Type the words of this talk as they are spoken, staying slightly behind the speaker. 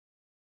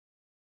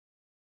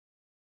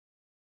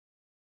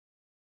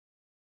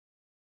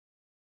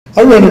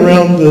I run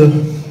around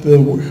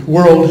the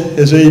world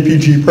as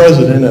AAPG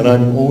president, and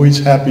I'm always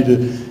happy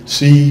to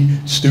see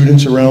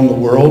students around the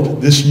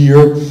world. This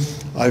year,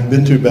 I've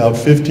been to about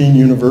 15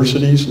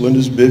 universities.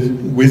 Linda's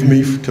been with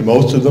me to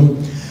most of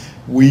them.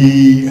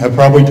 We have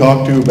probably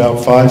talked to about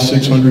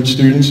 500-600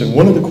 students, and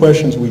one of the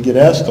questions we get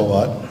asked a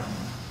lot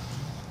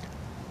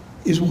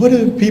is, what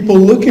are people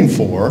looking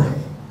for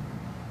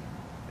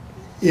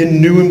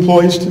in new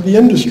employees to the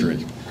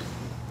industry?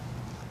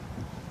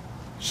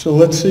 So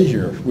let's see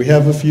here. We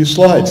have a few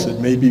slides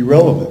that may be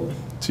relevant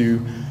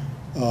to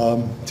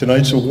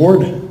tonight's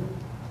award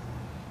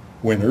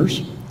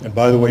winners. And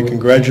by the way,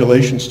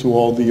 congratulations to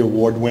all the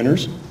award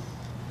winners.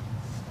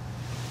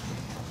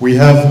 We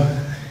have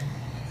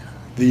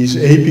these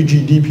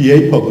AAPG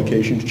DPA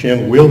publications.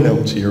 Chan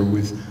Wilhelm's here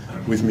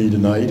with me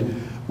tonight.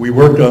 We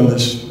worked on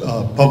this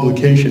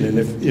publication, and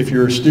if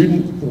you're a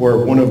student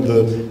or one of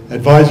the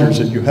advisors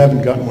and you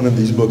haven't gotten one of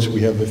these books,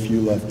 we have a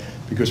few left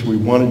because we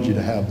wanted you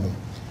to have them.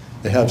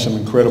 They have some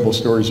incredible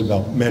stories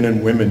about men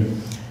and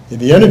women in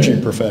the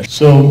energy profession.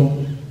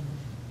 So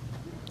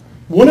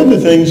one of the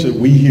things that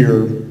we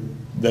hear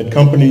that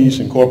companies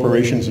and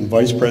corporations and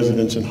vice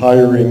presidents and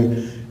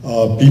hiring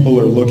people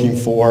are looking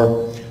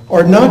for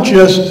are not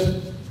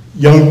just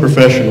young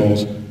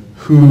professionals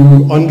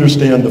who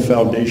understand the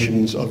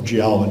foundations of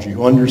geology,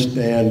 who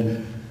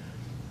understand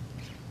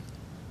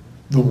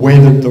the way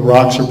that the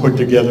rocks are put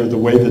together, the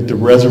way that the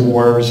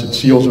reservoirs and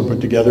seals are put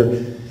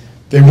together.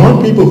 They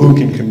want people who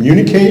can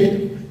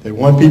communicate. They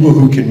want people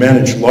who can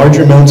manage large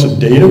amounts of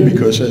data,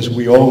 because as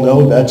we all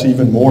know, that's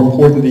even more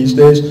important these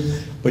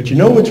days. But you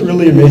know what's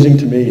really amazing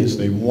to me is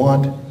they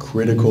want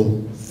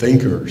critical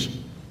thinkers.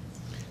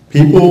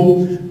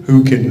 People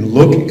who can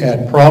look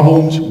at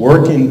problems,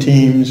 work in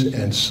teams,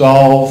 and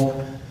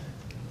solve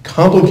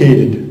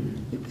complicated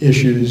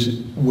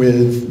issues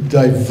with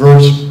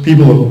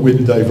people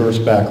with diverse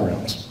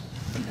backgrounds.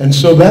 And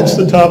so that's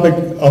the topic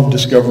of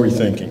discovery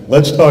thinking.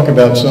 Let's talk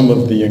about some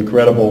of the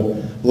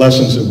incredible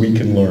lessons that we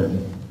can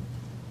learn.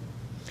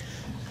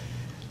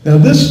 Now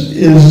this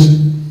is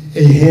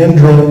a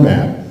hand-drawn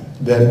map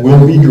that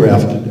will be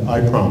drafted,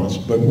 I promise.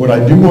 But what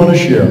I do want to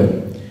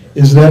share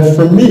is that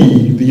for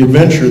me, the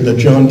adventure that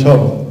John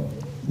Tubb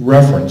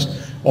referenced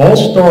all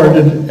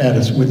started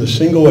with a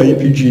single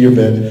AAPG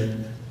event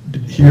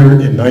here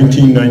in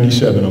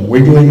 1997. I'm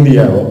wiggling the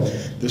arrow.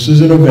 This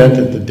is an event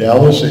at the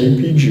Dallas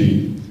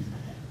AAPG.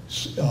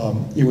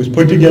 It was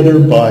put together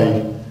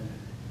by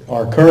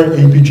our current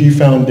AAPG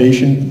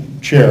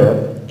Foundation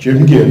chair,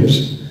 Jim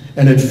Gibbs,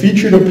 and it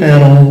featured a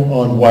panel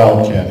on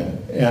wildcatting.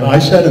 And I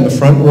sat in the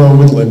front row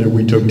with Linda.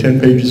 We took 10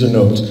 pages of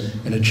notes,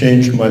 and it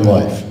changed my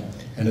life.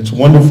 And it's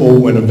wonderful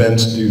when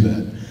events do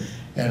that.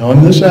 And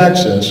on this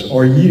axis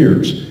are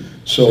years.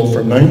 So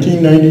from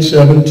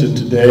 1997 to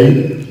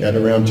today, at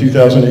around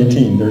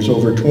 2018, there's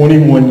over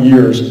 21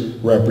 years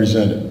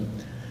represented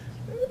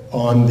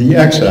on the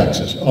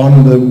x-axis.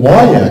 On the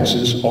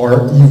y-axis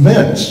are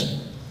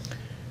events.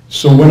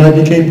 So when I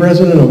became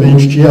president of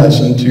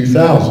HGS in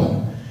 2000,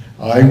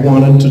 I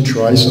wanted to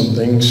try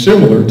something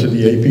similar to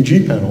the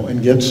AAPG panel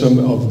and get some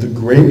of the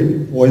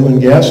great oil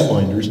and gas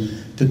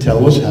finders to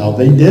tell us how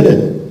they did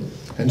it.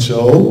 And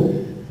so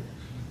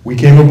we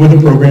came up with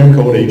a program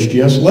called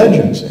HGS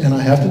Legends. And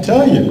I have to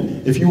tell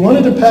you, if you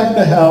wanted to pack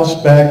the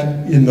house back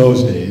in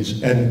those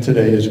days, and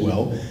today as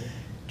well,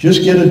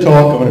 just get a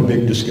talk on a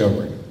big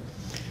discovery.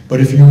 But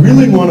if you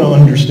really want to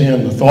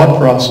understand the thought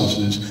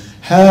processes,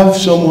 have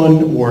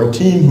someone or a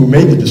team who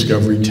made the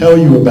discovery tell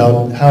you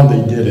about how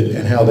they did it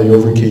and how they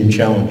overcame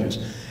challenges.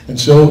 And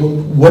so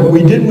what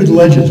we did with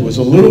Legends was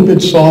a little bit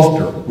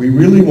softer. We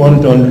really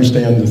wanted to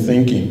understand the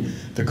thinking,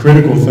 the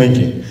critical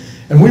thinking.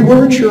 And we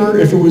weren't sure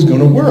if it was going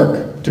to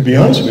work. To be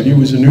honest with you, it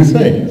was a new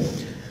thing.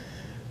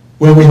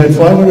 Well, we had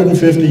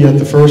 550 at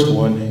the first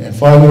one and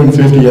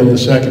 550 at the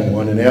second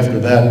one, and after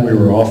that we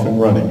were off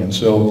and running. And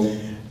so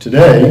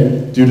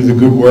today, due to the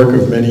good work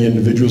of many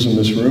individuals in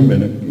this room,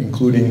 and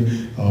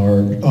including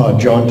our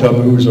John Tubb,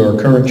 who is our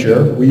current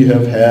chair, we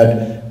have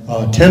had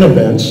 10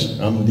 events.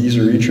 These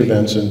are each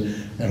events,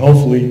 and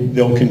hopefully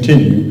they'll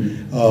continue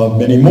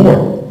many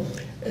more.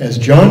 As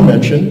John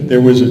mentioned, there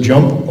was a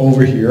jump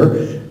over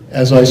here.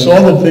 As I saw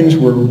that things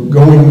were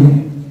going,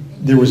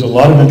 there was a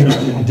lot of interest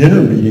in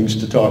dinner meetings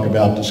to talk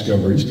about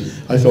discoveries.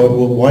 I thought,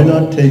 well, why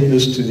not take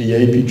this to the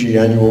AAPG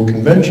annual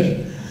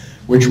convention,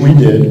 which we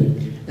did.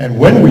 And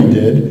when we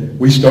did,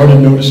 we started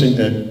noticing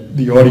that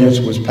the audience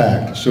was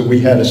packed. So we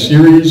had a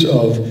series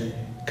of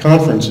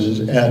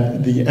conferences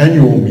at the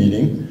annual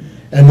meeting,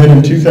 and then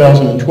in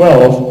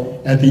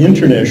 2012, at the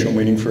international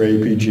meeting for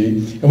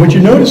AAPG. And what you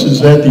notice is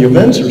that the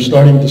events are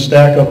starting to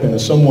stack up in a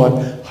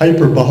somewhat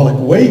hyperbolic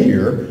way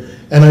here.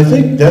 And I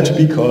think that's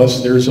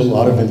because there's a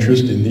lot of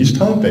interest in these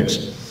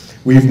topics.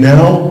 We've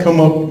now come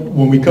up,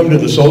 when we come to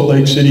the Salt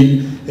Lake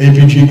City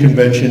AAPG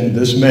convention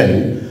this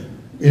May,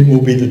 it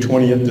will be the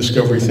 20th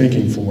Discovery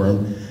Thinking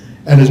Forum.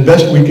 And as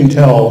best we can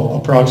tell,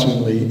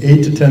 approximately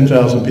 8,000 to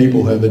 10,000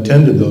 people have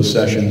attended those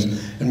sessions,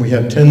 and we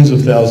have tens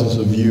of thousands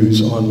of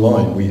views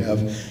online. We have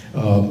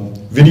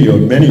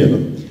videoed many of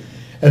them.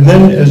 And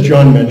then, as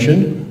John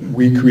mentioned,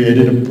 we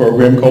created a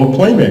program called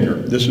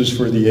Playmaker. This was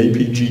for the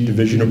AAPG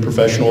Division of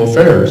Professional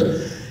Affairs.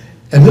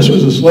 And this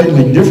was a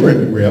slightly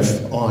different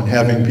riff on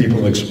having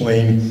people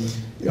explain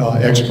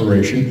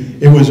exploration.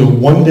 It was a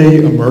one-day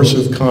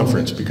immersive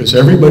conference because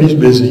everybody's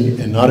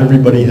busy and not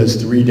everybody has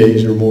 3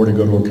 days or more to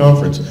go to a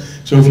conference.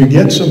 So if you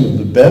get some of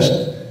the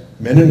best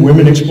men and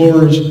women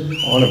explorers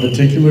on a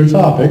particular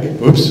topic,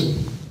 oops,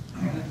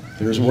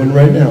 there's one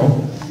right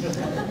now,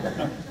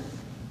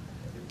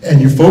 and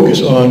you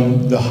focus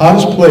on the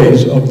hottest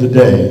plays of the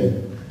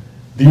day,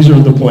 these are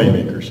the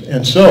Playmakers.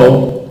 And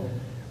so,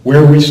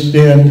 where we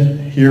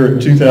stand here in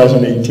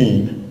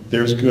 2018,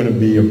 there's going to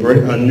be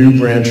a new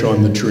branch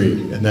on the tree,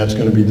 and that's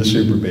going to be the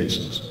super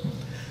basins.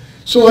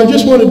 So I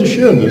just wanted to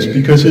share this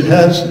because it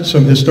has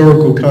some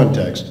historical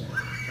context.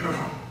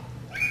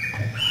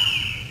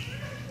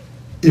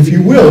 If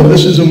you will,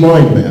 this is a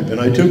mind map, and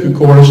I took a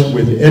course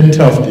with Ed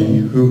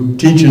Tufte, who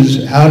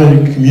teaches how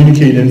to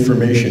communicate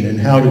information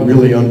and how to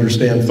really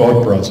understand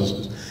thought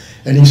processes.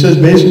 And he says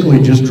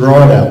basically just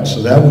draw it out.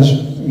 So that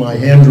was my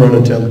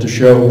hand-drawn attempt to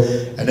show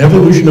an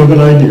evolution of an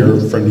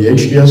idea from the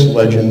HGS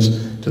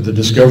Legends to the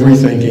Discovery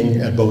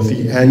Thinking at both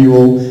the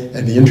annual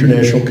and the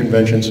international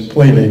conventions of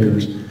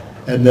Playmakers,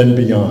 and then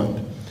beyond.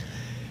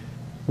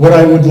 What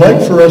I would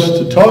like for us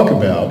to talk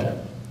about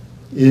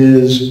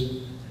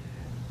is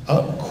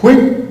a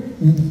quick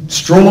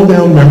stroll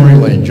down memory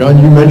lane.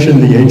 John, you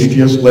mentioned the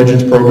HGS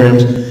Legends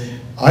programs.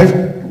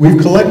 We've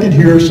collected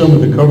here some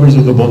of the covers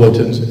of the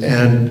bulletins,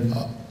 and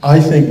I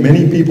think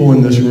many people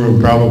in this room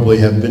probably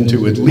have been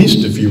to at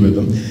least a few of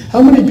them.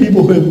 How many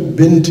people have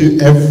been to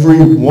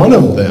every one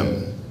of them?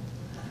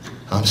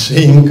 I'm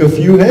seeing a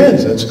few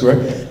hands. That's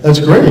great. That's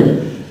great.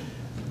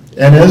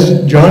 And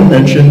as John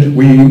mentioned,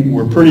 we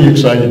were pretty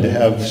excited to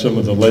have some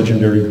of the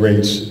legendary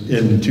greats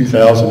in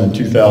 2000 and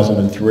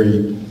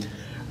 2003.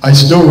 I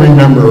still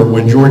remember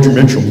when George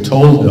Mitchell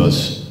told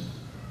us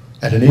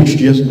at an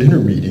HGS dinner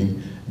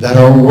meeting that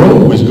our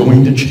world was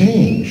going to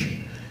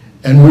change.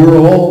 And we were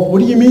all, what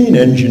do you mean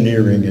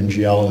engineering and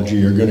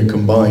geology are going to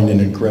combine in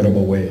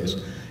incredible ways?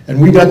 And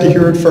we got to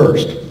hear it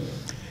first.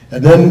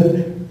 And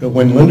then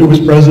when Linda was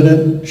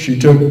president, she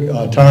took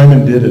time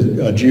and did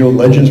a Geo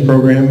Legends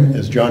program.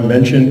 As John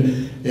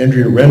mentioned,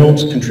 Andrea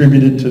Reynolds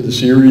contributed to the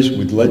series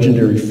with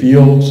legendary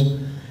fields.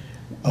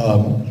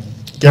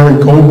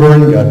 Gary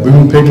Colburn got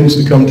Boone Pickens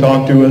to come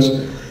talk to us.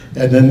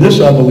 And then this,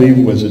 I believe,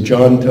 was a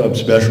John Tubb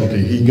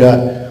specialty. He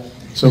got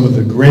some of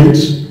the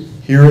greats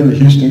here in the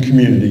Houston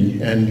community,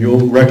 and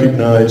you'll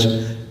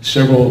recognize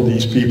several of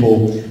these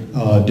people.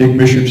 Dick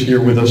Bishop's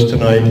here with us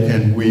tonight,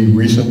 and we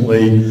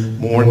recently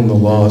mourned the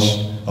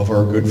loss of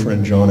our good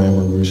friend John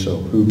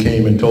Amoruso, who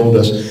came and told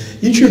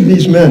us, each of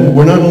these men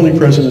were not only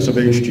presidents of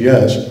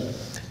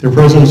HGS, they're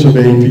presidents of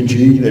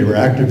AAPG, they were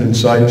active in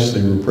CIPES,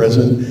 they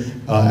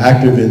were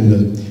active in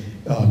the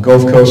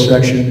Gulf Coast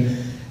section.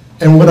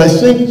 And what I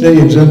think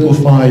they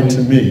exemplified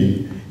to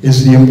me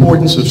is the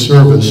importance of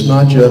service,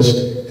 not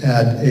just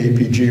at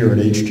AAPG or at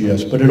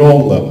HGS, but at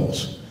all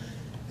levels.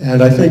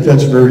 And I think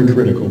that's very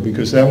critical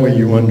because that way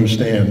you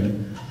understand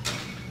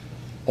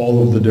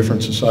all of the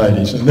different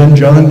societies. And then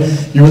John,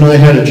 you and I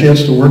had a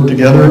chance to work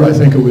together. I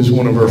think it was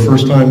one of our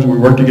first times we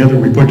worked together.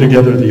 We put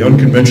together the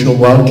Unconventional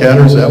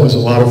Wildcatters. That was a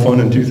lot of fun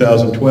in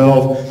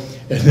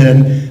 2012. And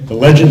then the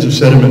Legends of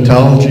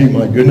Sedimentology,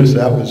 my goodness,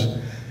 that was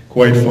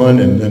quite fun.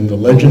 And then the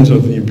Legends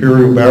of the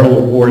Imperial Barrel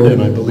Award,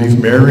 and I believe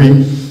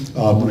Mary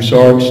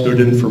Broussard stood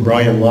in for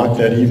Brian Locke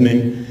that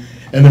evening.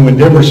 And then when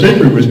Deborah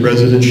Sacred was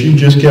president, she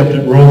just kept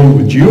it rolling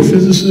with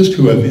geophysicists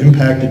who have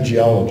impacted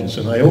geologists.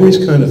 And I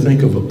always kind of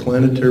think of a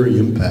planetary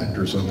impact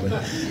or something.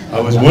 I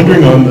was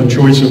wondering on the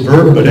choice of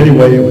verb, but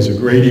anyway, it was a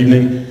great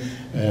evening,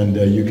 and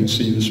you can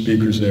see the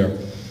speakers there.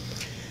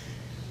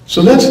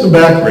 So that's the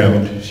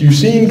background. So you've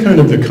seen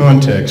kind of the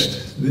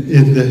context.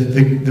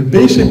 The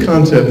basic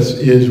concepts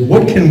is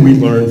what can we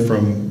learn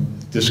from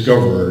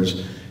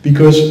discoverers?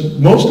 Because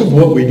most of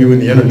what we do in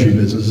the energy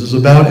business is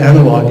about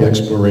analog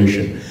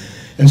exploration.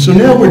 And so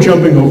now we're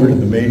jumping over to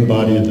the main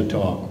body of the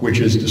talk, which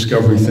is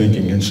discovery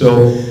thinking. And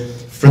so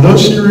for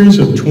those series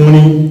of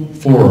 20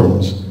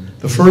 forums,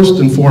 the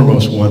first and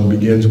foremost one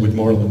begins with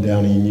Marlon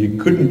Downey, and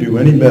you couldn't do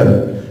any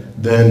better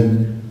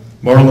than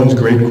Marlon's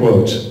great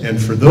quotes.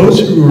 And for those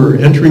who are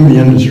entering the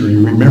industry,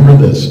 remember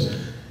this: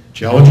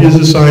 geology is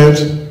a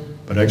science,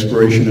 but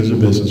exploration is a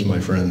business, my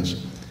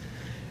friends.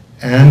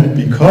 And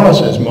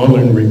because, as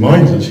Marlon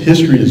reminds us,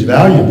 history is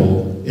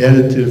valuable,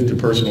 additive to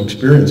personal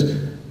experience,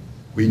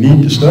 we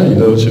need to study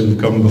those who have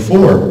come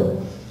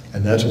before.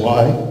 And that's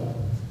why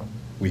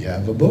we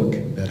have a book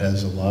that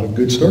has a lot of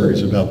good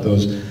stories about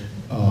those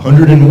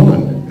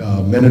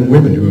 101 men and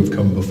women who have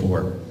come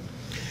before.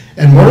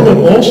 And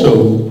Marlon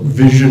also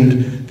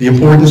visioned the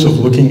importance of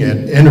looking at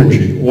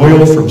energy,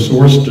 oil from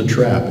source to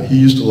trap. He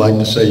used to like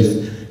to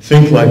say,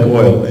 think like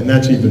oil, and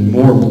that's even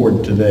more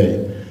important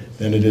today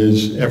than it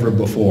is ever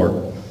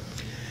before.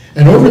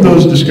 And over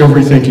those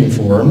discovery thinking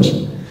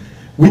forums,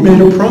 we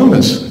made a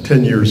promise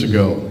 10 years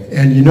ago.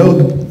 And you know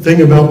the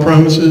thing about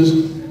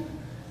promises?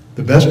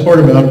 The best part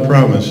about a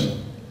promise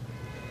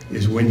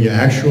is when you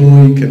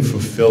actually can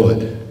fulfill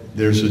it.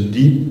 there's a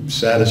deep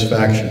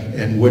satisfaction.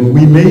 And when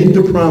we made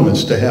the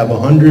promise to have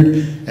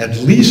at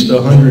least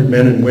 100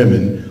 men and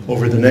women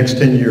over the next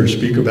 10 years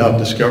speak about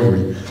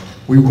discovery,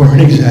 we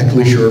weren't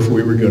exactly sure if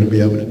we were going to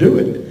be able to do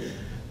it.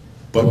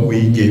 But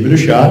we gave it a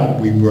shot.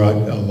 We brought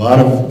a lot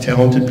of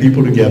talented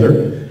people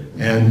together,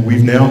 and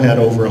we've now had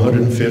over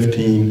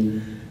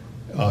 115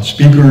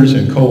 speakers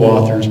and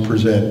co-authors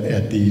present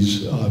at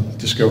these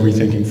Discovery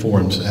Thinking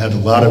forums. I had a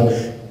lot of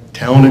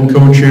talented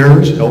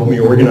co-chairs, helped me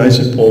organize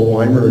it, Paul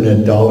Weimer and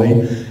Ed Dolly,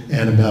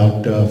 and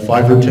about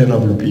 5 or 10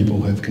 other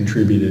people have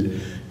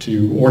contributed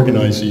to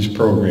organize these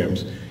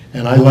programs.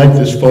 And I like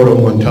this photo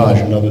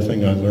montage, another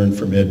thing I learned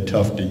from Ed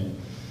Tufte.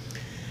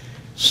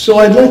 So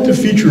I'd like to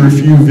feature a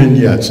few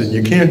vignettes, and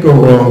you can't go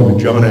wrong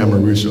with John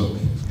Amoruso.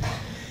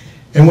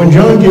 And when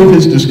John gave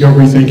his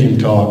Discovery Thinking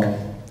talk,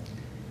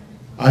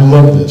 I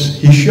love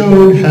this. He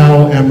showed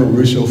how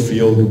Amoruso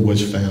Field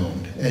was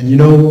found. And you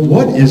know,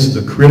 what is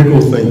the critical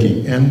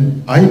thinking?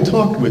 And I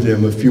talked with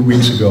him a few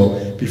weeks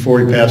ago before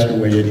he passed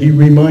away, and he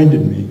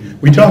reminded me.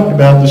 We talked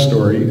about the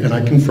story, and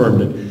I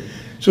confirmed it.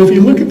 So if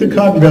you look at the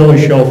Cotton Valley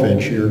Shelf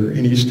Edge here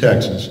in East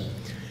Texas,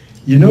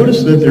 you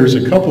notice that there's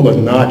a couple of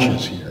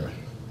notches here.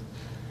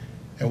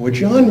 And what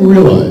John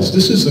realized,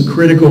 this is the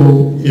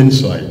critical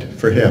insight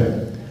for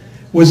him,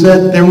 was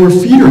that there were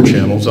feeder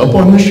channels up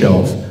on the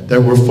shelf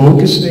that were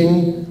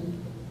focusing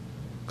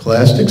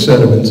clastic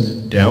sediments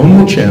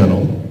down the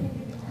channel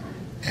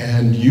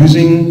and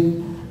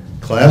using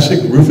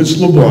classic Rufus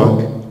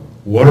LeBlanc,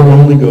 water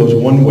only goes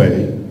one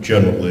way,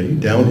 generally,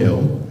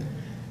 downhill.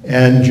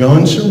 And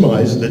John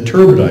surmised that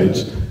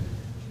turbidites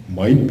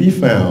might be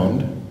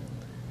found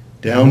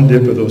down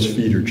dip of those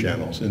feeder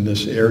channels in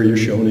this area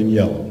shown in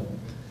yellow.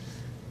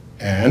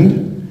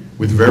 And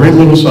with very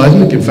little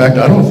seismic, in fact,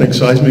 I don't think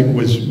seismic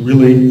was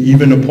really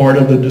even a part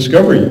of the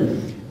discovery.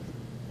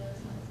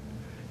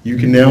 You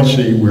can now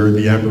see where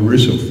the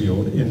Amoruso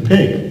Field in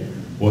pink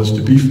was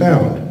to be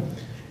found.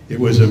 It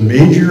was a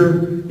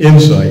major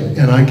insight,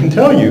 and I can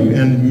tell you,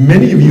 and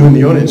many of you in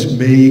the audience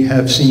may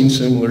have seen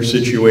similar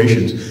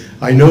situations.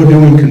 I know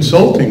doing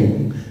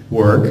consulting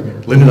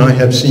work, Lynn and I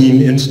have seen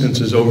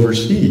instances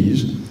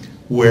overseas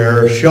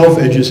where shelf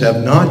edges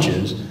have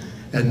notches,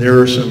 and there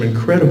are some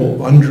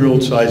incredible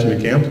undrilled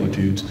seismic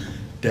amplitudes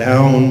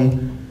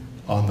down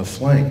on the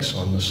flanks,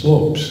 on the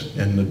slopes,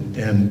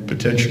 and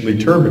potentially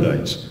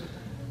turbidites.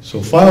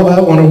 So file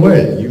that one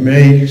away. You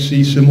may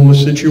see similar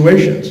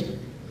situations.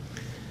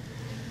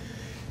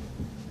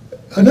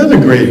 Another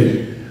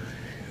great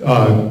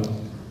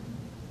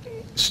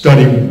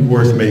study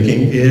worth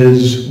making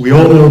is, we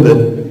all know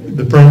that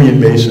the Permian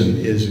Basin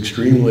is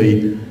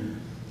extremely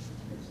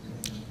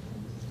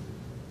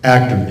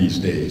active these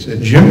days.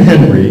 And Jim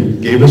Henry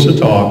gave us a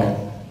talk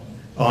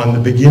on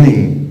the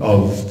beginning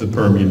of the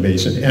Permian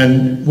Basin.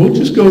 And we'll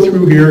just go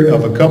through here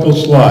of a couple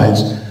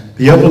slides,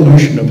 the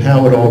evolution of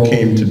how it all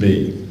came to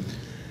be.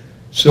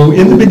 So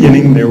in the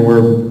beginning, there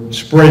were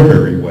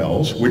Sprayberry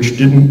wells, which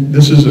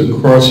this is a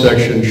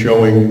cross-section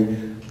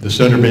showing the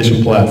Center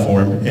Basin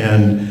platform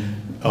and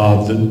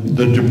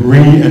the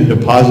debris and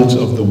deposits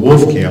of the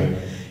Wolfcamp.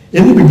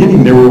 In the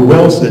beginning, there were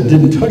wells that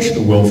didn't touch the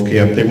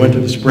Wolfcamp. They went to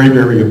the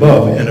Sprayberry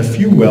above, and a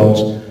few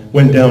wells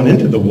went down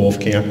into the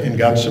Wolfcamp and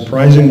got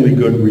surprisingly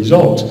good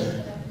results,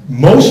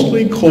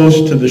 mostly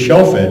close to the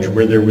shelf edge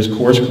where there was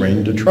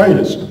coarse-grained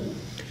detritus.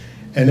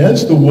 And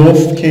as the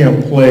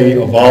Wolfcamp play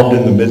evolved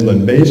in the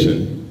Midland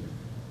Basin,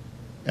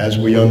 as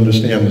we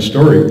understand the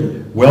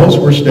story, wells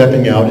were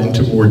stepping out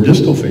into more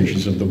distal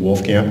facies of the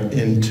Wolfcamp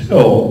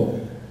until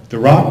the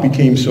rock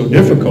became so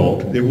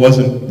difficult, it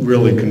wasn't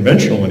really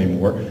conventional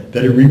anymore,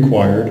 that it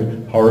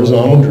required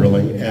horizontal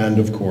drilling and,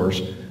 of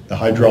course, the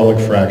hydraulic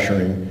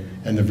fracturing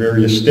and the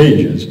various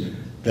stages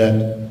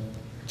that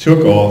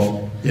took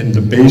off in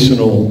the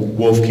basinal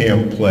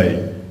Wolfcamp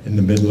play in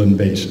the Midland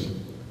Basin.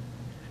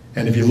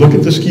 And if you look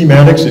at the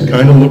schematics, it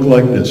kind of looked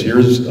like this.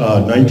 Here's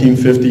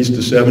 1950s to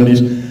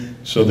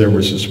 70s. So there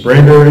was a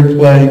Sprayberry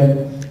play.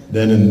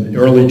 Then in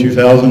early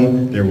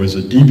 2000, there was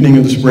a deepening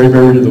of the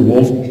Sprayberry to the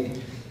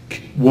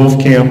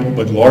Wolfcamp,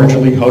 but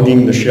largely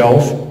hugging the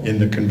shelf in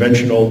the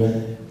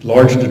conventional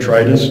large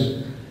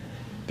detritus.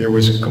 There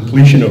was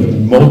completion of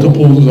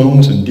multiple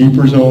zones and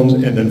deeper zones,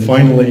 and then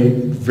finally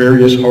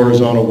various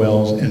horizontal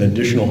wells and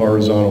additional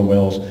horizontal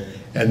wells,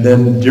 and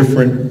then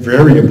different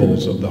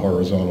variables of the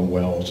horizontal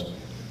wells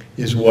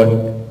is what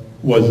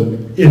was,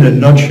 in a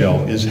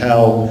nutshell, is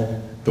how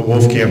the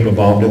Wolfcamp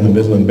evolved in the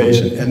Midland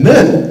Basin. And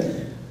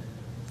then,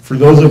 for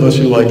those of us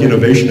who like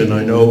innovation, and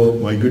I know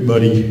my good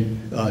buddy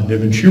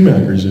Niven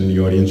Schumacher is in the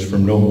audience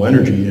from Noble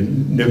Energy,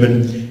 and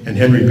Niven and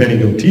Henry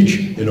Pennyhill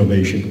teach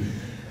innovation.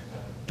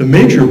 The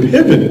major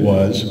pivot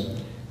was,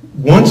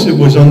 once it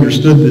was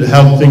understood that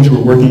how things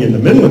were working in the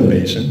Midland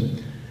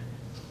Basin,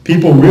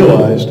 people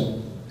realized,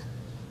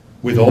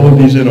 with all of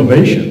these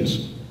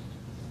innovations,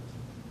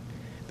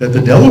 that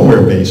the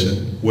Delaware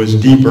Basin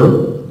was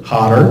deeper,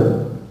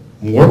 hotter,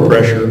 more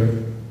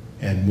pressure,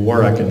 and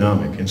more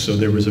economic. And so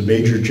there was a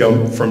major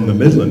jump from the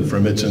Midland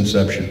from its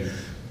inception.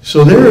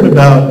 So there at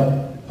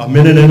about a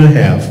minute and a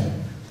half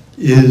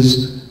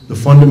is the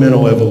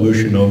fundamental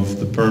evolution of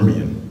the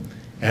Permian.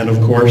 And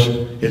of course,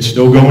 it's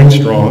still going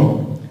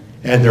strong,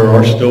 and there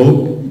are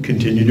still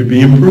continue to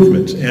be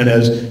improvements. And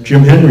as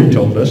Jim Henry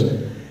told us,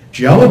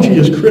 geology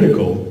is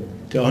critical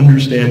to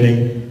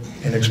understanding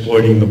and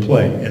exploiting the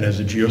play. And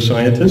as a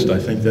geoscientist, I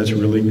think that's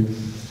really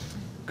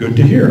good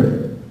to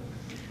hear.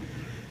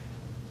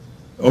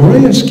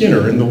 Orion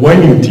Skinner and the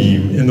Whiting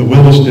team in the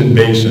Williston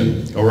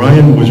Basin.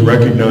 Orion was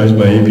recognized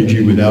by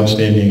APG with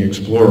Outstanding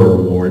Explorer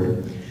Award.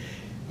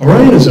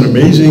 Orion is an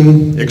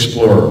amazing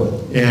explorer,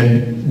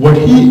 and what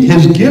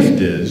his gift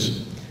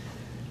is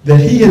that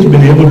he has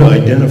been able to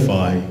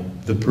identify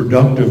the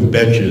productive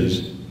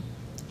benches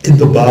in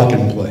the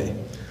Bakken play.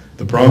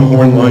 The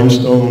pronghorn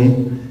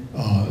limestone,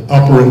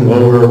 upper and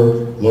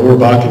lower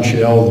Bakken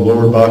shale, the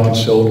lower Bakken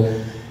silt.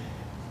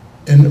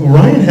 And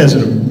Orion has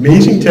an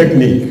amazing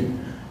technique.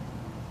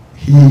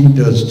 He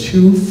does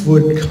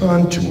 2-foot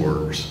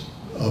contours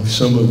of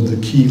some of the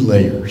key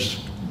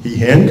layers. He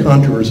hand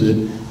contours it,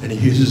 and he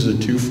uses a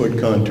 2-foot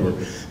contour.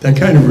 That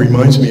kind of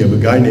reminds me of a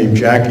guy named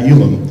Jack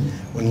Elam.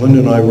 When Linda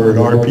and I were at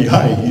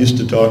RPI, he used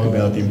to talk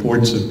about the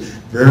importance of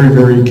very,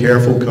 very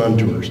careful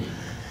contours.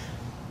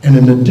 And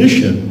in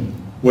addition,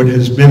 what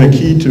has been a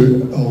key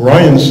to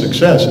Orion's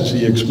success, as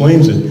he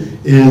explains it,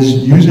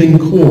 is using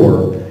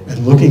core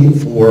and looking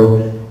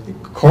for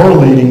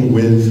correlating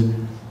with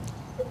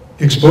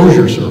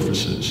exposure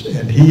surfaces.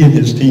 And he and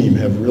his team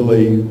have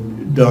really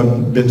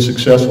been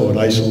successful at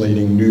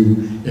isolating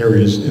new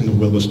areas in the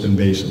Williston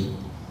Basin.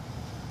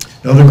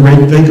 Another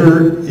great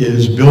thinker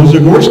is Bill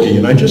Zagorski,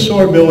 and I just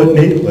saw Bill at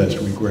NATE last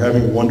week. We're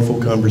having a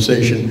wonderful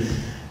conversation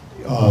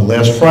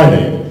last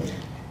Friday,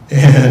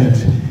 and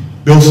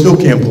Bill still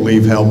can't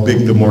believe how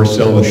big the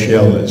Marcellus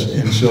Shale is.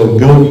 And so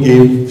Bill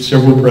gave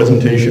several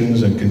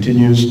presentations and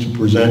continues to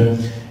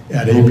present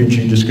at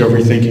AAPG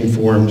Discovery Thinking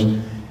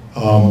forums.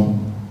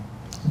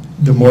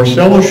 The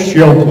Marcellus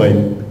Shale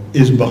play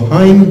is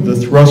behind the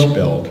thrust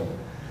belt,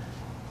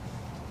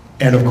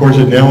 and of course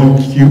it now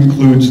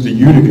includes the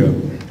Utica.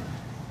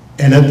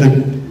 And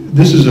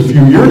this is a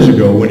few years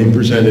ago when he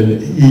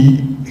presented,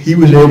 he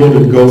was able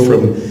to go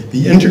from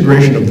the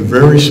integration of the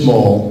very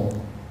small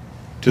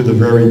to the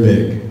very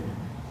big.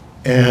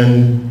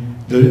 And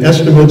the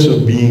estimates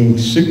of being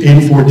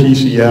 84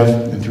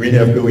 TCF and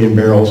 3.5 billion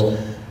barrels,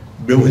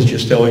 Bill was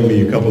just telling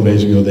me a couple of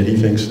days ago that he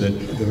thinks that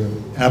the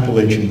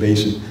Appalachian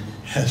Basin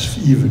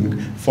has even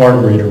far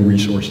greater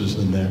resources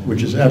than that,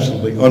 which is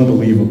absolutely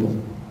unbelievable.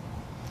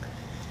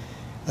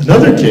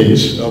 Another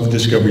case of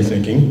discovery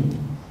thinking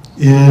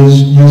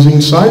is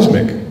using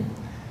seismic.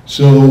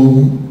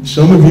 So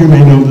some of you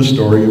may know the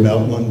story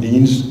about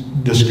Lundin's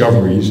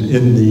discoveries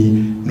in the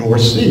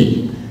North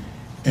Sea.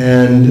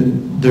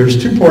 And there's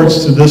two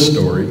parts to this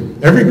story.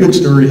 Every good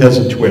story has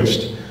a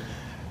twist.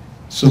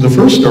 So the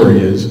first story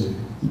is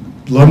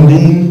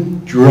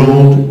Lundin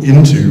drilled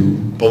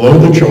below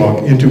the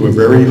chalk into a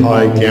very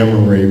high gamma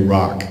ray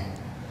rock.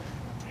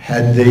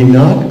 Had they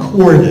not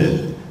cored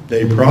it,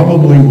 they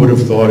probably would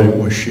have thought it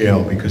was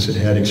shale because it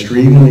had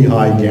extremely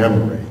high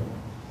gamma ray.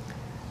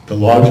 The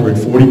logs were at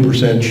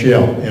 40%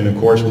 shale, and of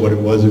course what it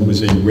was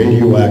a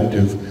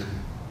radioactive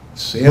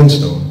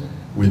sandstone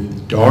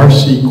with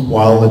Darcy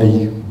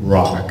quality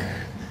rock.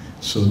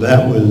 So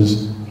that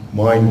was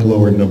mind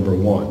blower number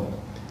one.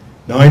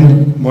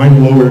 Mind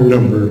blower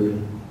number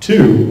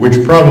two,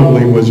 which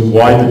probably was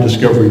why the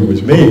discovery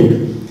was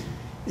made,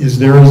 is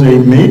there is a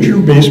major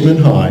basement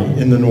high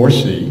in the North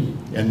Sea,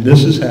 and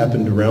this has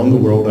happened around the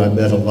world. I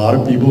bet a lot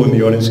of people in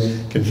the audience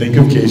can think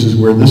of cases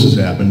where this has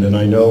happened, and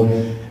I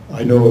know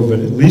of at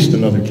least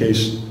another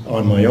case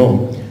on my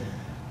own,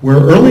 where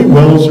early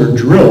wells are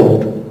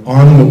drilled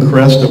on the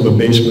crest of a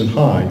basement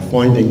high,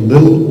 finding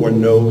little or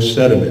no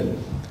sediment.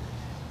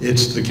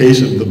 It's the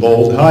case of the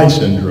bald high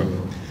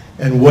syndrome.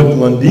 And what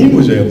Lundin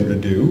was able to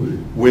do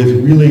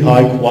with really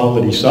high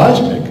quality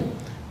seismic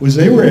was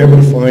they were able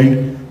to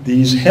find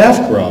these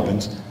half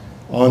grabens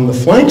on the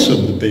flanks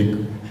of the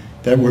big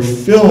that were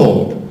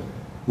filled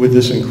with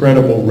this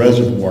incredible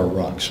reservoir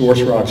rock,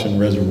 source rocks and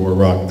reservoir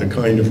rock, the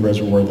kind of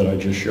reservoir that I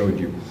just showed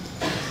you.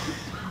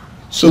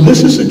 So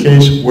this is a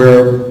case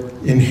where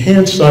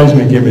enhanced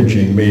seismic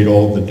imaging made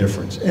all the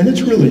difference. And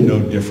it's really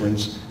no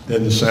difference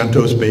than the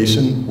Santos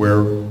Basin,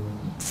 where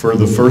for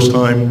the first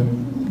time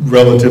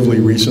relatively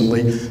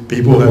recently,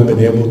 people have been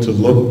able to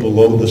look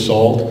below the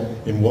salt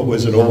in what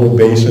was an old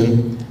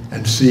basin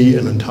and see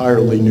an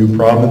entirely new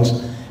province.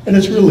 And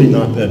it's really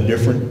not that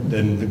different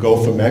than the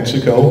Gulf of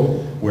Mexico,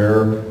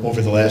 where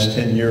over the last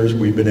 10 years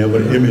we've been able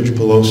to image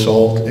below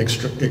salt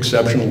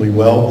exceptionally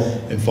well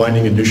and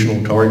finding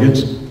additional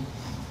targets.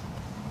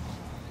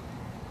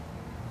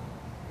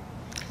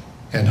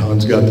 And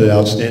Hans got the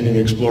Outstanding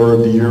Explorer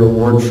of the Year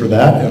award for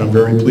that, and I'm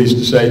very pleased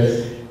to say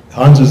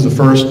Hans is the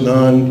first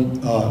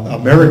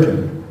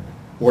non-American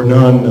or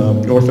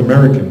non-North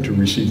American to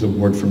receive the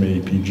award from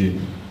AAPG.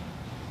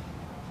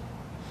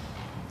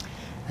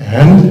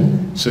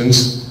 And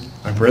since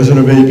I'm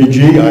president of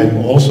AAPG,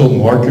 I'm also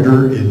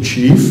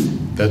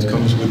marketer-in-chief. That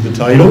comes with the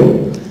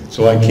title.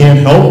 So I can't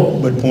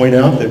help but point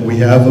out that we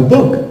have a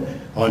book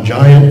on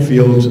giant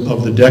fields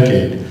of the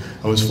decade.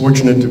 I was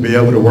fortunate to be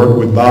able to work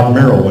with Bob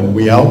Merrill when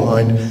we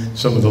outlined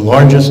some of the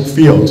largest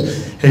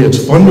fields. Hey,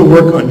 it's fun to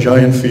work on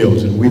giant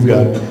fields, and we've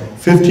got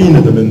 15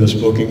 of them in this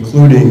book,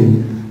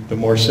 including the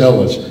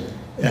Marcellus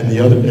and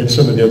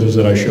some of the others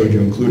that I showed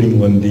you, including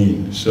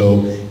Lundin.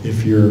 So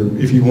if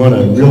you want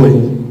a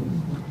really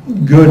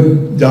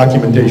good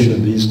documentation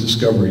of these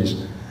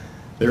discoveries,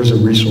 there's a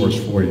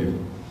resource for you.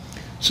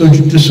 So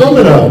to sum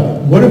it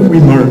up, what have we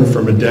learned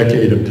from a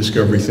decade of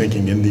discovery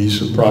thinking in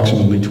these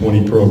approximately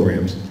 20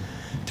 programs?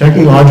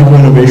 Technological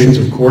innovations,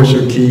 of course,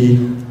 are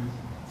key.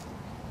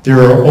 There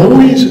are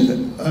always,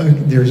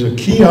 there's a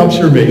key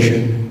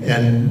observation,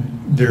 and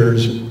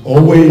there's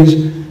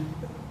always,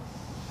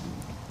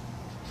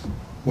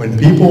 when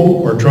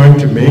people are trying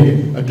to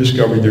make a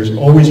discovery, there's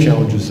always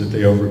challenges that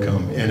they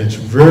overcome. And it's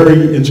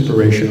very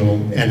inspirational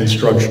and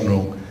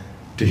instructional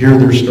to hear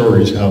their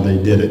stories, how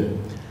they did it.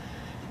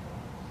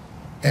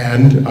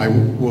 And I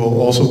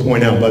will also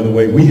point out, by the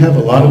way, we have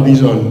a lot of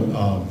these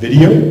on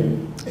video,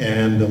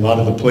 and a lot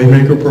of the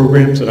Playmaker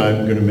programs that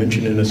I'm going to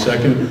mention in a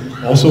second,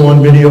 also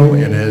on video,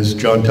 and as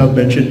John Tubb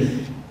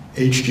mentioned,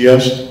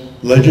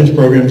 HGS Legends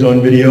programs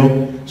on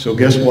video. So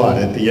guess what?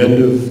 At the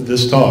end of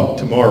this talk,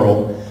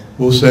 tomorrow,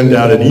 we'll send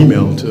out an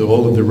email to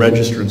all of the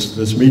registrants to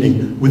this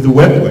meeting with the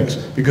web links,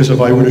 because if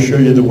I were to show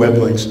you the web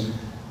links,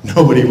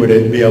 nobody would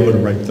be able to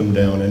write them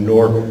down, and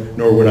nor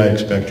would I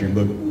expect you,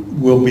 but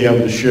we'll be able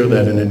to share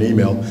that in an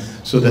email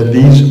so that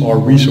these are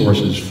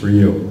resources for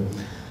you.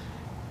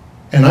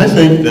 And I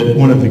think that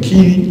one of the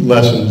key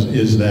lessons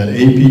is that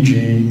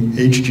APG,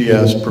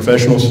 HGS,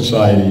 professional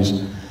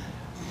societies,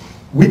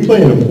 we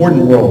play an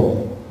important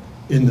role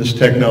in this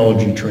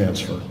technology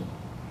transfer.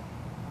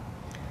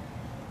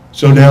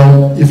 So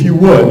now, if you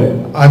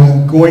would,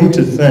 I'm going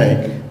to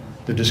thank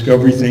the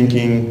Discovery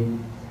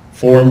Thinking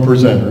Forum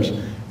presenters.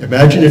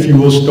 Imagine, if you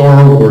will,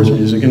 Star Wars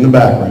music in the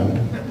background.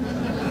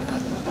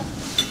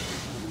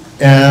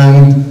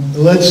 And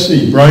let's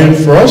see, Brian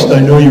Frost, I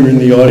know you're in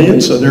the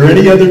audience. Are there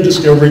any other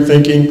Discovery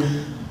Thinking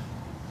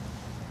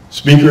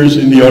speakers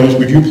in the audience?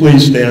 Would you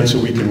please stand so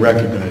we can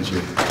recognize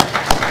you?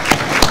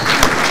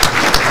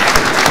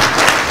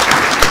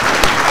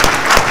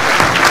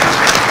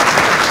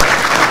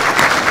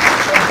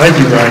 Thank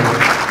you, Brian.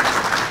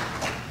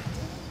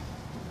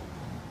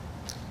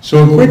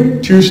 So a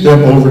quick two-step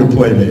over to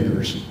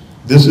Playmakers.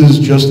 This is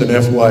just an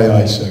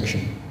FYI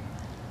section.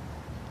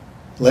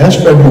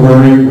 Last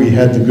February, we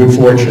had the good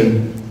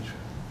fortune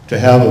to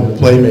have a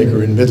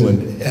Playmaker in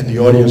Midland, and the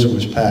audience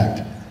was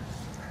packed.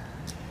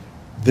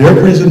 Their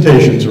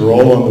presentations are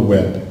all on the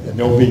web, and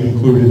they'll be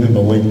included in the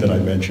link that I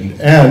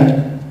mentioned.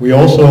 And we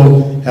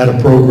also had a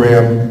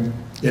program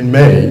in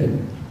May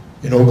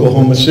in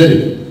Oklahoma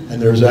City,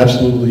 and there's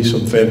absolutely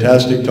some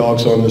fantastic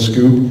talks on the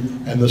scoop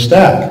and the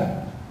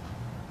stack.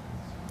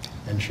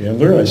 And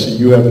Chandler, I see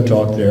you have a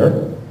talk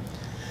there.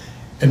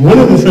 And one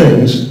of the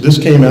things, this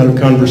came out of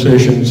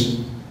conversations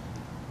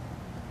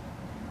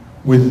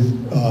with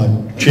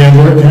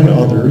Chandler and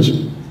others,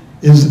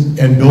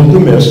 and Bill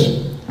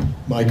DeMiss,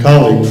 my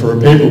colleague, for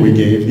a paper we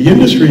gave, the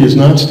industry is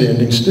not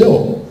standing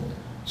still.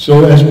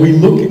 So as we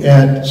look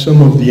at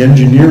some of the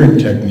engineering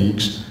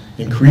techniques,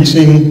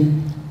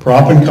 increasing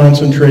proppant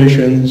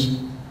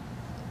concentrations,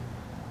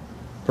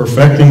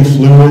 perfecting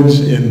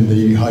fluids in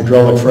the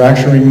hydraulic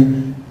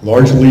fracturing,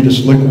 largely to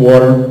slick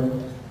water,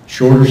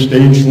 shorter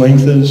stage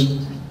lengths,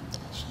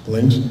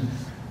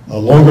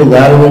 longer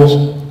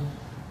laterals,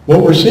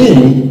 what we're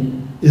seeing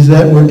is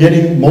that we're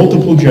getting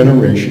multiple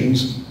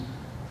generations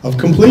of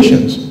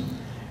completions.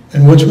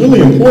 And what's really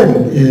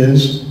important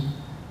is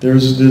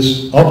there's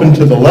this up and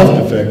to the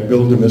left effect,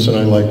 Bill DeMiss and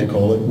I like to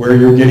call it, where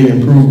you're getting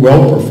improved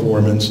well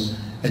performance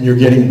and you're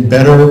getting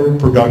better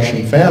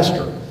production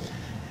faster.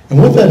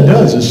 And what that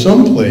does is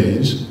some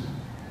plays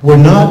were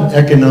not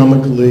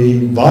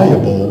economically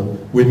viable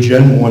with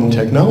Gen 1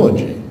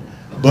 technology,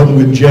 but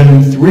with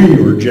Gen 3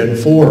 or Gen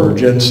 4 or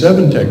Gen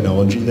 7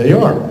 technology, they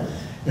are.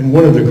 And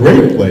one of the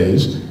great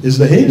plays is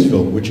the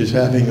Haynesville, which is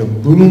having a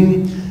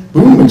boom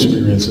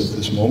experience at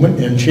this moment.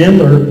 And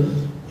Chandler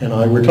and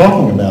I were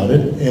talking about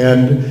it,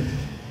 and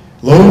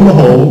lo and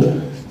behold,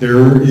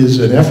 there is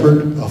an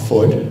effort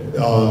afoot,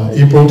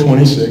 April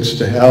 26th,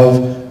 to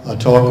have a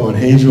talk on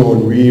Haynesville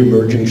and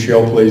re-emerging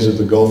shale plays of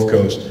the Gulf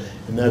Coast.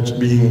 And that's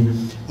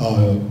being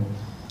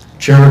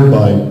chaired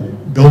by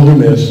Bill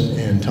DeMiss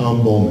and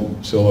Tom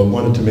Bowman. So I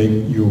wanted to make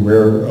you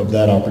aware of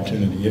that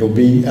opportunity. It'll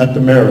be at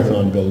the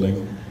Marathon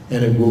Building,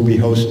 and it will be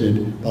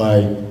hosted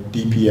by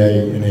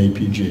DPA and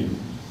AAPG.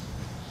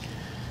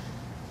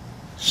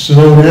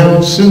 So now,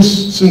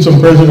 since I'm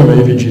president of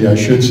AAPG, I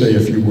should say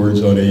a few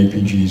words on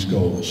AAPG's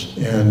goals,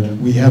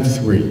 and we have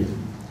three.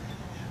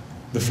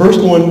 The first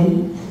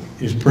one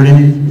is pretty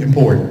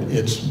important.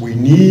 We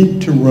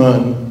need to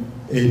run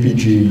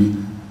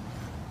AAPG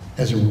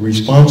as a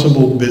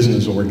responsible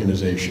business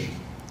organization.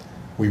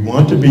 We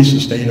want to be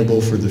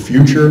sustainable for the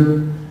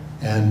future,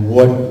 and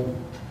what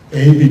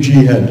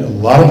AAPG had a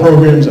lot of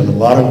programs and a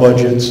lot of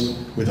budgets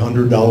with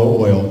 $100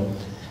 oil.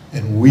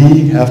 and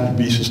we have to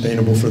be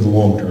sustainable for the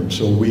long term.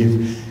 So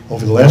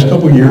over the last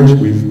couple of years,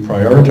 we've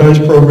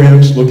prioritized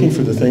programs looking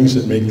for the things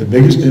that make the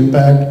biggest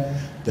impact,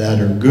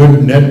 that are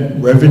good net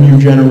revenue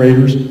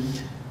generators,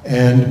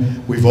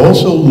 and we've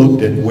also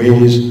looked at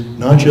ways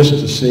not just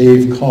to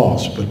save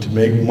costs, but to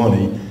make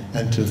money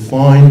and to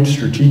find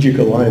strategic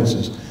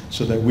alliances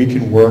so that we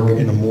can work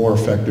in a more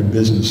effective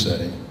business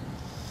setting.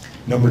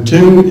 Number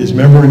two is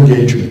member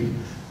engagement.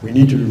 We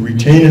need to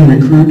retain and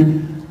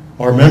recruit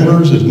our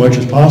members as much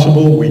as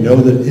possible. We know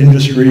that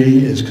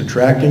industry is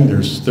contracting.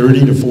 There's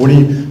 30 to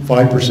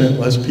 45%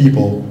 less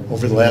people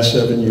over the last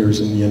 7 years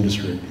in the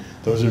industry.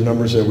 Those are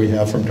numbers that we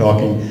have from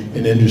talking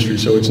in industry.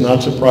 So it's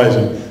not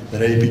surprising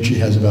that AAPG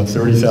has about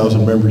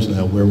 30,000 members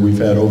now, where we've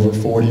had over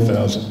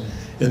 40,000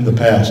 in the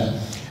past.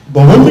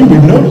 But one thing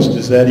we've noticed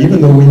is that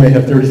even though we may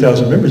have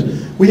 30,000 members,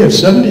 we have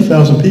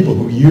 70,000 people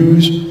who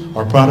use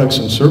our products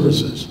and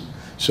services.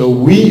 So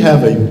we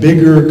have a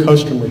bigger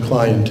customer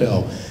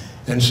clientele.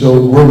 And so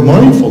we're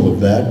mindful of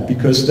that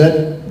because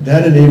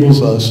that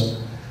enables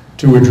us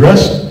to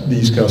address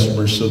these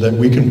customers so that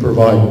we can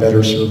provide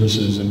better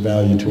services and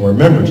value to our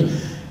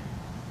members.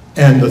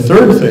 And the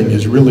third thing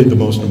is really the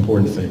most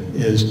important thing,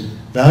 is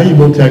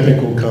valuable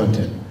technical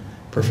content.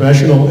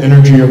 Professional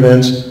energy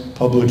events,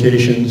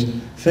 publications,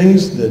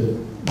 things that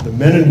the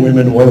men and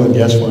women oil and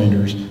gas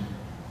finders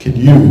can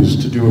use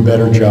to do a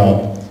better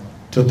job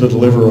to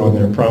deliver on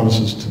their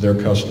promises to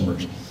their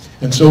customers.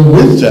 And so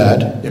with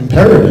that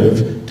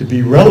imperative to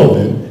be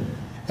relevant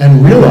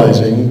and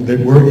realizing that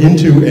we're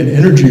into an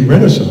energy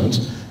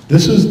renaissance,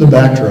 this is the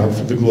backdrop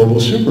for the Global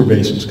Super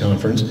Basins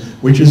Conference,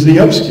 which is the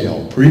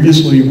upscale.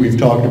 Previously, we've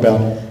talked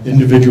about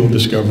individual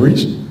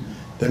discoveries.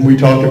 Then we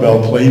talked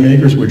about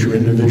playmakers, which are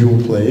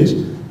individual plays.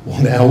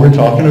 Well, now we're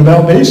talking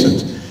about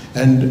basins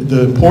and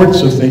the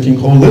importance of thinking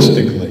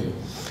holistically.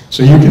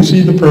 So you can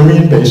see the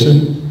Permian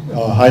Basin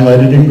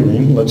highlighted in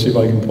green. Let's see if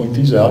I can point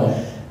these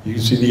out. You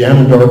can see the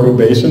Anadarko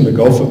Basin, the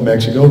Gulf of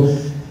Mexico.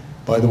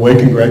 By the way,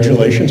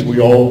 congratulations.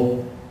 We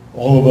all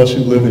of us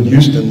who live in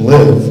Houston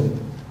live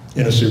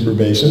in a super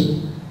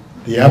basin.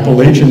 The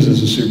Appalachians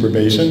is a super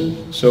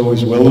basin. So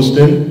is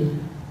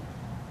Williston,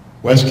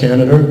 West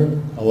Canada,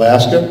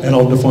 Alaska, and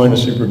I'll define a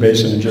super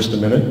basin in just a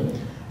minute.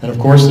 And of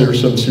course, there are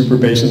some super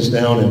basins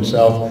down in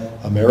South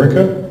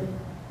America,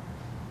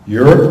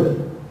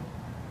 Europe,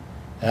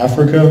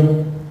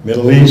 Africa,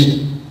 Middle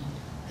East,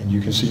 and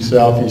you can see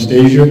Southeast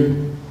Asia.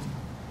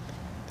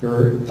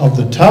 Of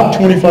the top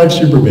 25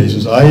 super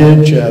basins,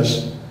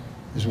 IHS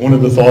is one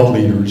of the thought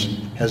leaders,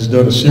 has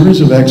done a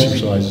series of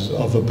exercises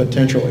of a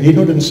potential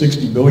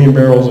 860 billion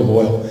barrels of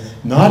oil,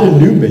 not in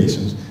new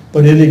basins,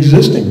 but in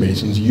existing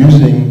basins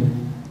using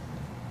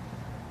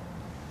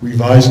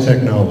revised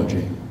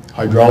technology,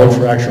 hydraulic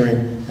fracturing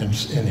and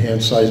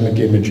enhanced seismic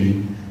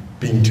imaging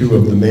being two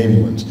of the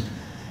main ones.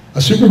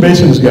 A super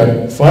basin has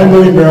got 5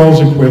 million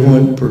barrels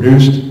equivalent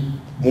produced,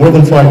 more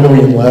than 5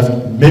 billion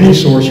left, many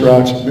source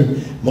rocks,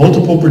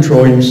 multiple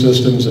petroleum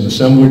systems, an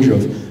assemblage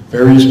of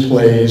various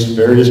plays,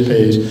 various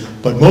pays,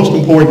 but most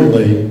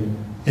importantly,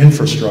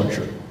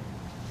 infrastructure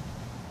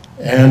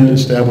and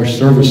established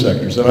service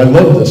sectors. And I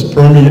love this,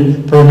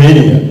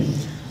 Permian.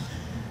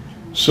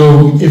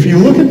 So if you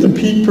look at the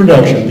peak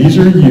production, these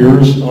are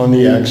years on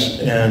the X,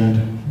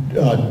 and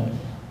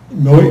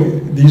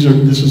this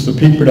is the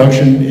peak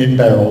production in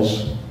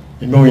barrels,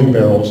 in million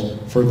barrels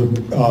for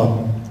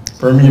the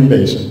Permian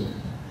Basin.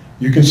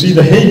 You can see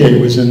the heyday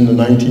was in the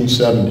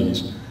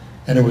 1970s,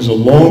 and it was a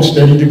long,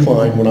 steady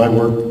decline when I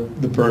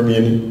worked the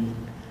Permian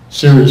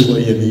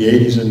seriously in the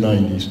 80s and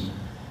 90s.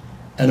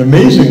 And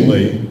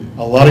amazingly,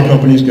 a lot of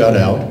companies got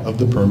out of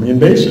the Permian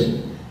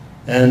Basin.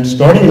 And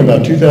starting in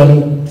about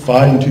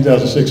 2005 and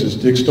 2006, as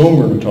Dick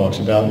Stoneburner talks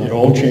about, it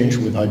all changed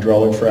with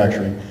hydraulic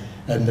fracturing.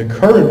 And the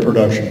current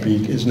production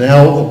peak is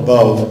now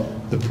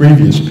above the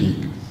previous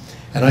peak.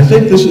 And I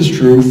think this is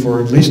true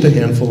for at least a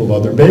handful of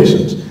other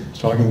basins. I was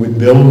talking with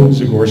Bill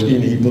Zagorski,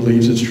 and he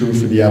believes it's true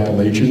for the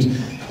Appalachians,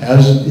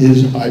 as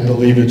is, I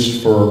believe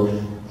it's for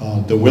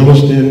the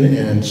Williston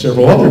and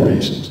several other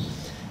basins.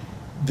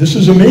 This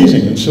is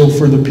amazing. And so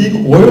for the peak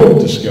oil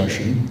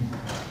discussion,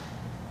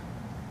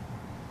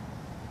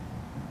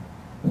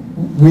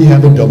 we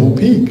have a double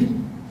peak.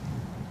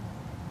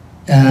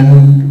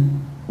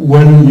 And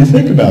when you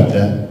think about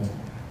that,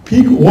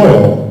 peak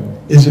oil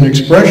is an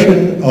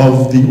expression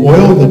of the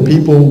oil that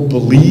people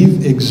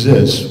believe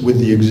exists with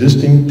the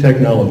existing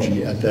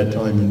technology at that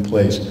time and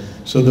place.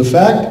 So the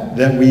fact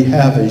that we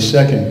have a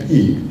second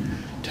peak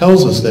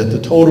tells us that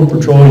the total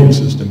petroleum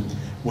system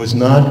was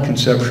not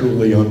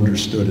conceptually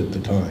understood at the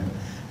time.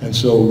 And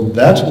so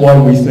that's why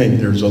we think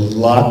there's a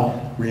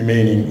lot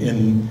remaining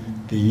in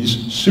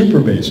these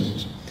super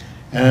basins.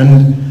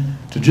 And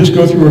to just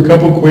go through a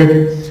couple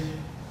quick,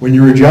 when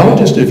you're a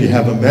geologist, if you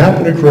have a map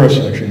and a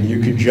cross-section, you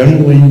could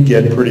generally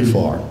get pretty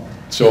far.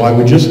 So I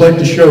would just like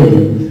to show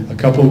you a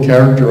couple of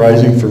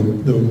characterizing for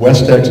the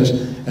West Texas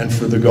and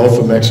for the Gulf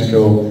of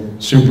Mexico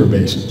super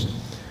basins.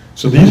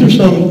 So these are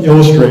some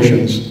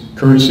illustrations,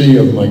 courtesy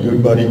of my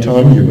good buddy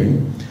Tom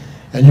Ewing.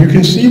 And you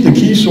can see the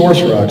key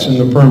source rocks in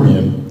the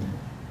Permian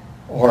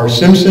are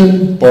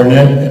Simpson,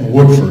 Barnett, and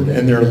Woodford,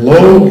 and they're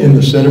low in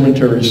the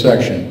sedimentary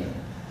section,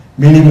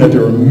 meaning that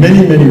there are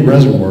many, many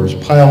reservoirs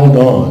piled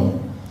on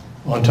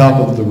top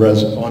of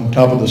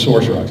the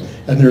source rocks.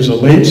 And there's a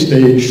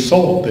late-stage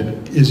salt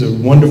that is a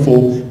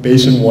wonderful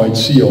basin-wide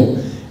seal,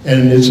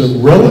 and it's a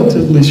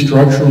relatively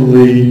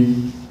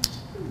structurally,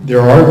 there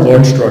are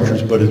large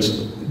structures, but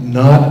it's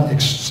not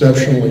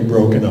exceptionally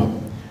broken up.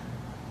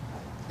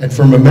 And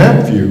from a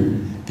map view,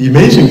 the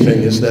amazing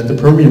thing is that the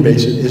Permian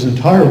Basin is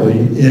entirely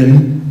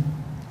in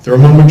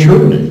thermal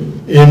maturity.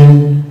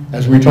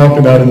 As we talked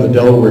about in the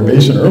Delaware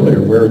Basin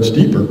earlier, where it's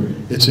deeper,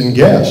 it's in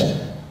gas.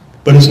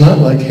 But it's not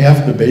like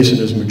half the basin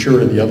is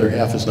mature and the other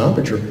half is not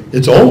mature.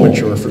 It's all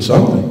mature for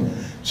something.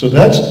 So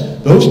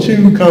those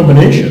two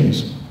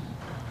combinations,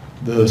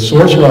 the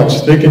source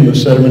rocks thick in the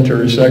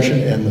sedimentary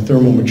section and the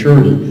thermal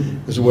maturity,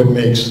 is what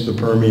makes the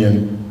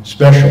Permian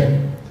special.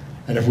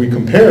 And if we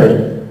compare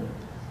it,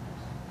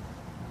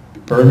 the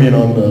Permian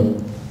on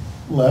the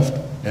left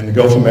and the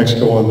Gulf of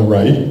Mexico on the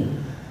right,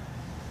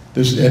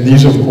 and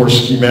these are of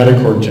course schematic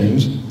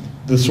cartoons,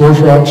 the source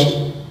rocks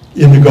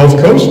in the Gulf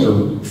Coast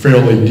are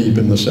fairly deep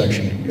in the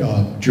section,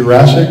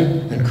 Jurassic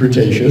and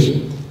Cretaceous,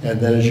 and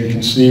then as you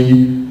can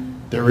see,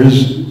 there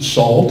is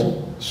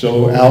salt,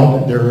 so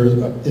there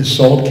is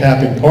salt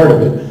capping part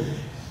of it,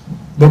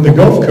 but the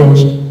Gulf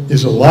Coast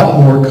is a lot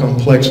more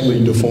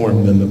complexly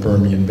deformed than the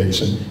Permian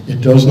Basin.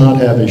 It does not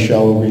have a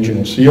shallow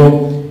regional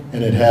seal,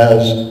 and it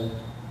has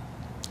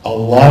a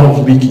lot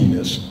of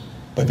leakiness,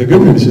 but the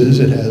good news is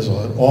it has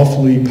an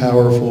awfully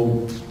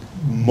powerful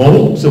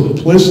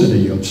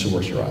multiplicity of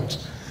source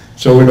rocks.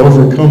 So it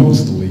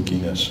overcomes the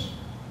leakiness.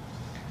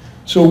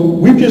 So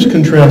we've just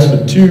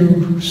contrasted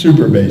two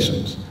super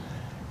basins.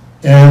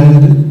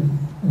 And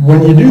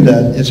when you do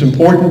that, it's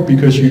important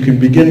because you can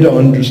begin to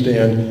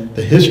understand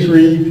the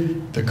history,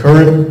 the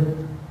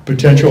current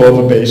potential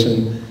of a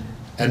basin,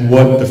 and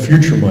what the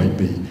future might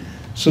be.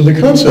 So the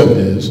concept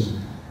is,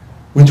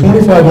 with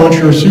 25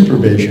 onshore super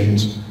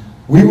basins,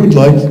 we would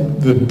like,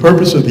 the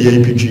purpose of the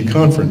APG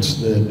conference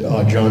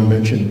that John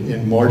mentioned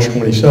in March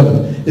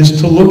 27th is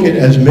to look at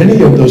as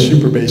many of those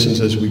super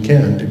basins as we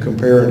can to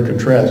compare and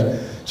contrast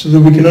so that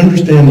we can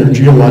understand their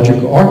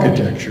geological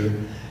architecture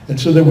and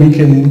so that we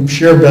can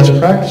share best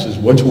practices,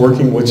 what's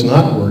working, what's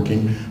not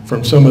working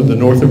from some of the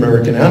North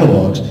American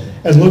analogs,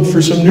 and look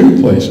for some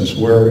new places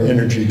where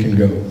energy can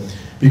go.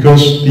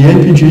 Because the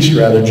APG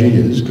strategy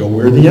is go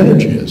where the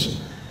energy is.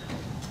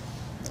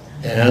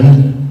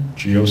 And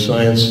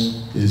geoscience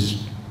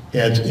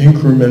adds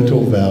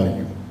incremental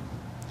value.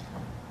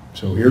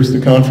 So here's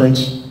the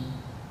conference.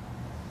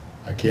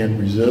 I can't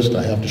resist,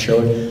 I have to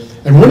show it.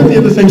 And one of the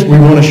other things we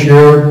want to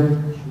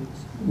share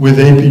with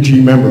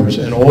APG members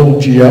and all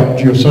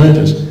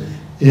geoscientists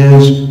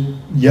is,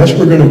 yes,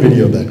 we're going to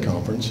video that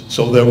conference,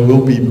 so that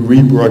we'll be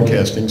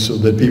rebroadcasting so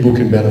that people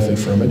can benefit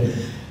from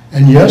it.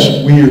 And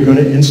yes, we are going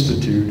to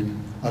institute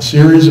a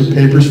series of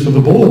papers for the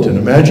bulletin.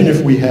 Imagine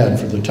if we had,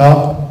 for the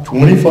top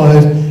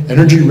 25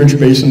 energy-rich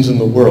basins in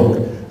the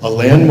world, a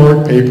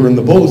landmark paper in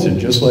the bulletin,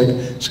 just like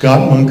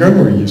Scott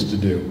Montgomery used to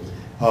do.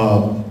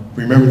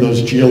 Remember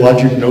those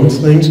geologic notes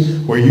things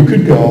where you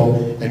could go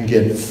and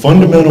get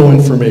fundamental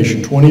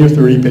information, 20 or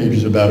 30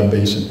 pages about a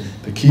basin.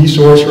 The key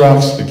source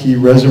rocks, the key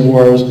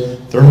reservoirs,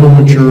 thermal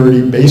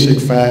maturity, basic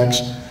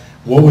facts,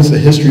 what was the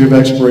history of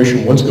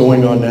exploration, what's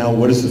going on now,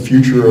 what does the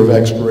future of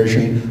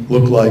exploration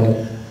look like.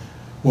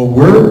 Well,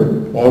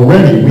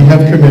 we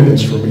have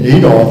commitments from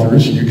 8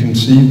 authors. You can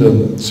see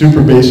the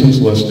super basins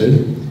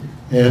listed.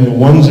 And the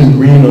ones in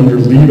green under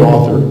lead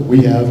author,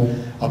 we have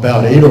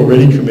about 8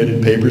 already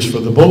committed papers for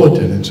the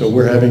bulletin. And so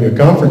we're having a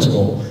conference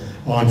call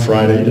on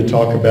Friday to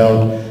talk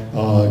about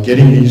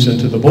getting these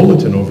into the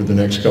bulletin over the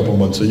next couple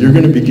months. So you're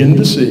going to begin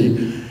to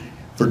see,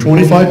 for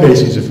 25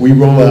 basins, if we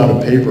roll out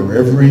a paper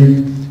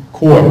every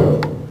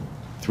quarter,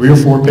 3 or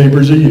 4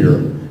 papers a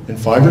year, in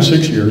 5 or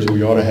 6 years,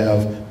 we ought to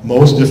have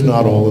most, if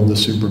not all, of the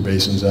super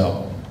basins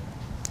out.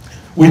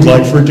 We'd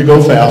like for it to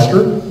go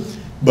faster,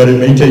 but it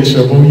may take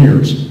several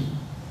years.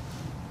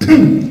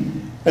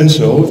 And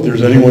so, if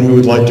there's anyone who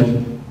would like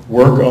to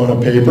work on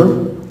a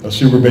paper, a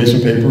super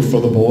basin paper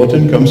for the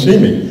bulletin, come see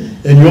me.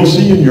 And you'll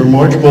see in your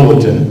March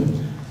bulletin,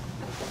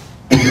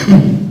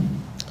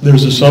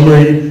 there's a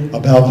summary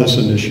about this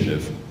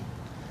initiative.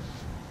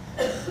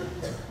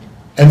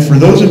 And for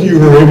those of you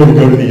who are able to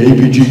go to the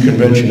APG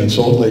convention in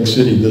Salt Lake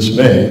City this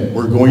May,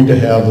 we're going to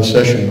have a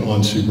session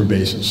on super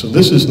basins. So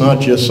this is not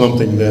just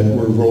something that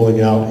we're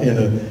rolling out in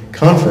a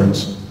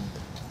conference.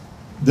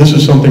 This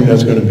is something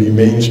that's going to be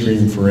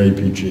mainstream for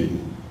APG.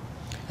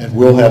 And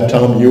we'll have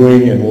Tom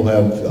Ewing, and we'll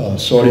have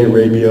Saudi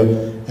Arabia,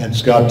 and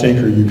Scott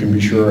Tinker, you can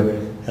be sure,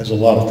 has a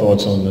lot of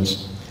thoughts on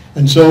this.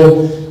 And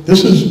so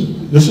this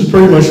is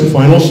pretty much the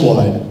final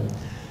slide.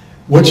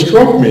 What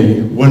struck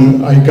me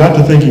when I got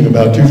to thinking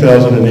about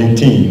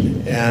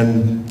 2018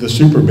 and the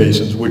super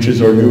basins, which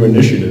is our new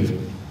initiative,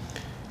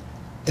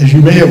 as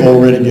you may have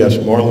already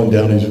guessed, Marlon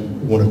Downey's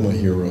one of my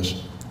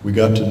heroes. We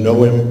got to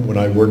know him when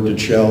I worked at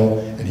Shell,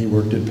 and he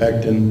worked at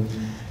Pectin.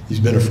 He's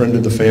been a friend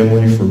of the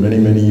family for many,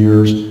 many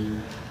years.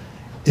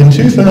 In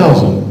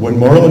 2000, when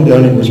Marlon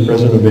Downey was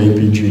president of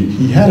AAPG,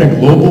 he had a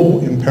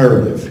global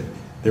imperative.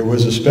 There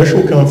was a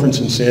special conference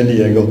in San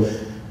Diego.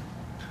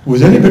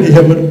 Was anybody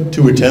able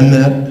to attend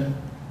that?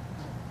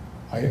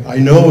 I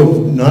know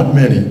of not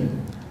many.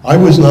 I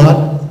was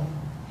not,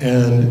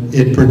 and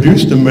it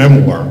produced a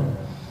memoir,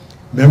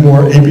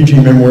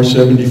 AAPG Memoir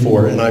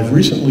 74, and I've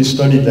recently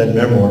studied that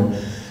memoir.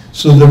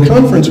 So the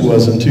conference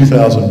was in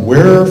 2000,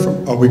 where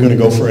are we going to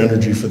go for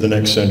energy for the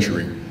next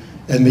century?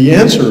 And the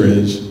answer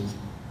is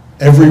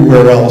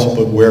everywhere else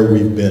but where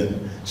we've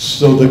been.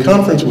 So the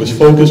conference was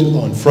focused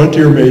on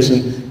frontier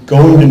basin,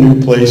 going to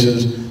new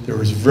places. There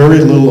was very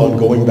little on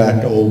going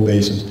back to old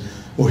basins.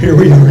 Well, here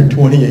we are in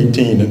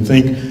 2018, and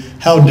think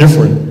how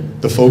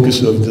different the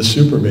focus of the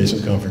super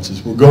basin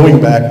conferences. We're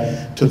going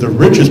back to the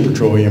richest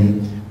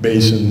petroleum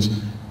basins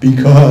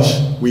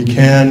because we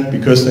can,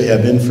 because they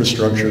have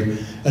infrastructure.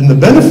 And the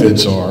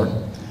benefits are,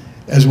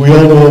 as we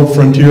all know,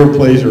 frontier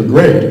plays are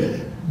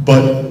great,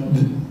 but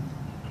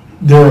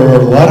there are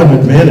a lot of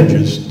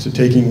advantages to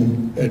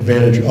taking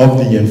advantage of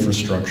the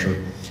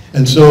infrastructure.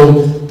 And so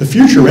the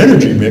future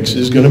energy mix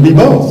is going to be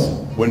both.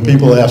 When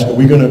people ask, are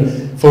we going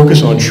to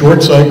focus on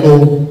short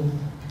cycle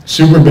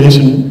super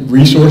basin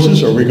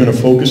resources? Are we going to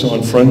focus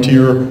on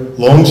frontier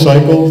long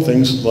cycle,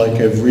 things like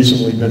have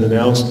recently been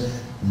announced?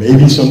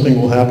 Maybe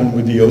something will happen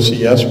with the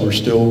OCS, we're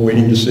still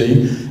waiting to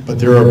see. But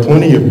there are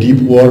plenty of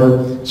deep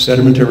water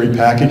sedimentary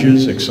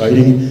packages,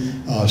 exciting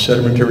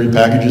sedimentary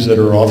packages that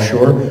are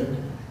offshore,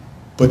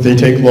 but they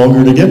take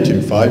longer to get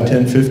to, 5,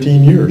 10,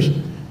 15 years.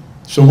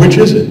 So which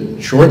is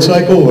it, short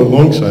cycle or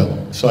long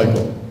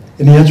cycle?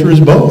 And the answer is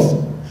both.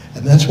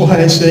 And that's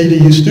why I say to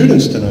you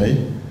students tonight,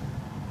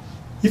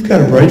 you've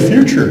got a bright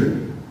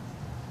future.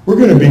 We're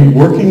going to be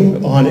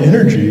working on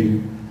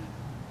energy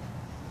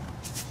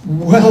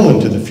well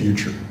into the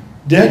future,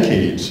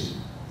 decades,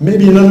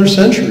 maybe another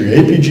century.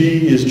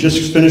 APG has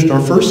just finished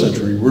our first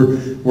century.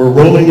 We're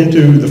rolling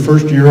into the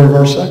first year of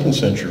our second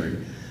century.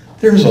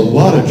 There's a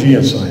lot of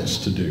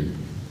geoscience to do.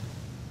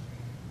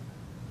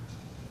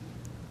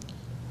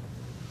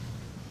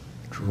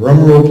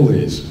 Drum roll,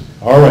 please.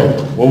 All right.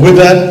 Well, with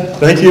that,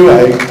 thank you.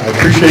 I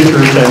appreciate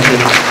your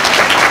attention.